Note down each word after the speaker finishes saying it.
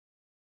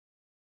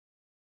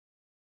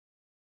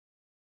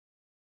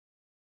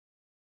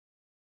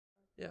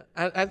Yeah,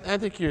 I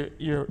think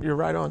you're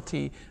right on,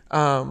 T.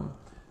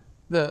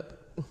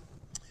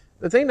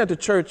 The thing that the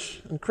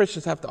church and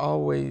Christians have to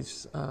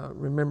always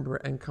remember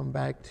and come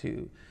back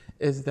to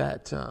is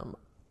that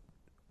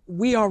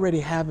we already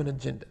have an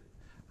agenda.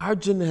 Our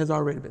agenda has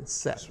already been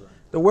set. Right.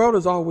 The world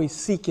is always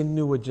seeking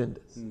new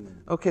agendas.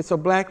 Okay, so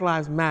Black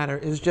Lives Matter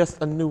is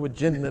just a new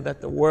agenda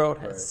that the world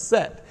has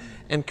set.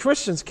 And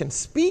Christians can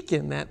speak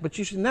in that, but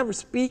you should never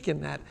speak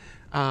in that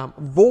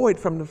void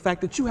from the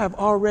fact that you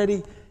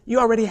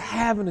already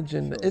have an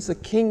agenda. It's a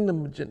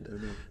kingdom agenda.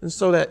 And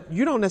so that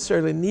you don't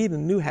necessarily need a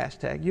new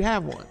hashtag. You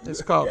have one.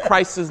 It's called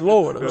Christ is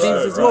Lord or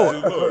Jesus is Lord.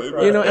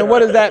 You know, and what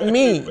does that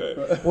mean?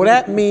 Well,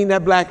 that means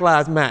that Black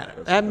lives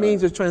matter. That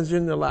means that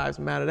transgender lives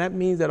matter. That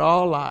means that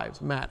all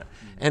lives matter.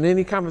 And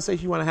any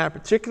conversation you want to have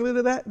particular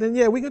to that, then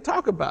yeah, we can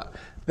talk about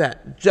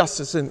that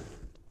justice and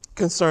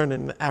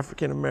concerning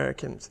African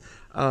Americans.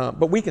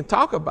 But we can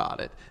talk about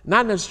it,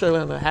 not necessarily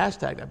on the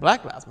hashtag that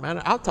Black Lives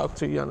Matter. I'll talk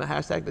to you on the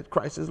hashtag that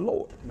Christ is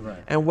Lord. Right.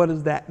 And what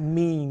does that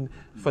mean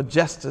for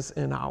justice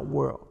in our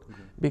world?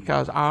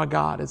 Because our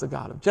God is a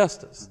God of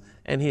justice,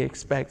 and He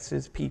expects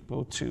His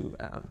people to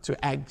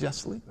act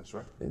justly, that's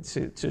right.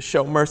 to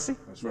show mercy,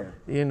 that's right.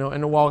 You know,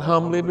 and to walk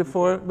humbly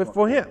before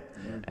Him.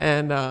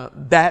 And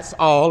that's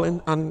all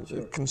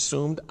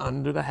consumed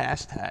under the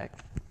hashtag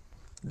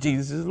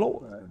Jesus is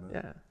Lord. Right.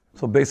 Yeah.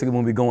 So basically,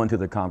 when we go into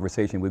the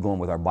conversation, we're going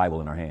with our Bible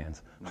in our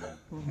hands.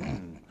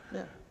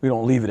 Yeah. We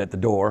don't leave it at the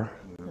door.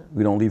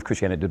 We don't leave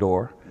Christianity at the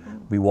door.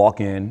 We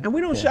walk in. And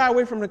we don't shy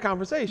away from the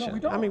conversation. No, we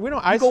don't. I mean, we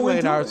don't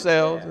isolate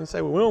ourselves and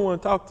say, well, we don't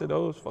want to talk to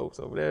those folks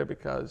over there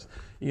because,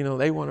 you know,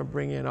 they want to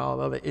bring in all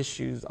other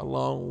issues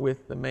along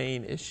with the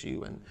main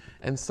issue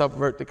and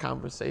subvert the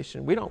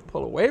conversation. We don't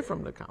pull away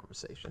from the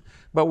conversation,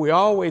 but we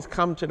always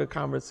come to the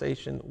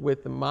conversation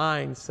with the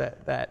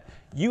mindset that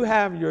you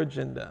have your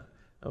agenda.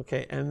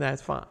 Okay, and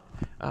that's fine.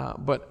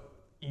 But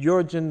your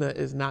agenda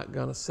is not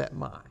going to set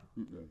mine,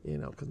 you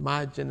know, because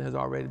my agenda has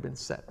already been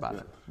set by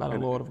the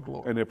Lord of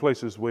glory. And there are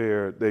places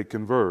where they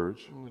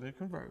converge. They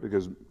converge.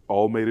 Because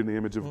all made in the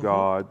image of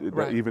God,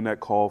 right. Even that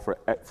call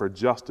for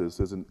justice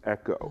is an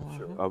echo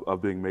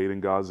of being made in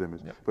God's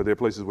image. Yep. But there are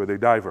places where they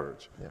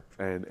diverge.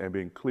 Yep. And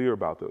being clear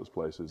about those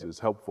places is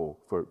helpful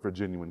for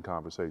genuine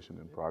conversation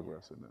and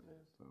progress in that.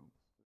 So.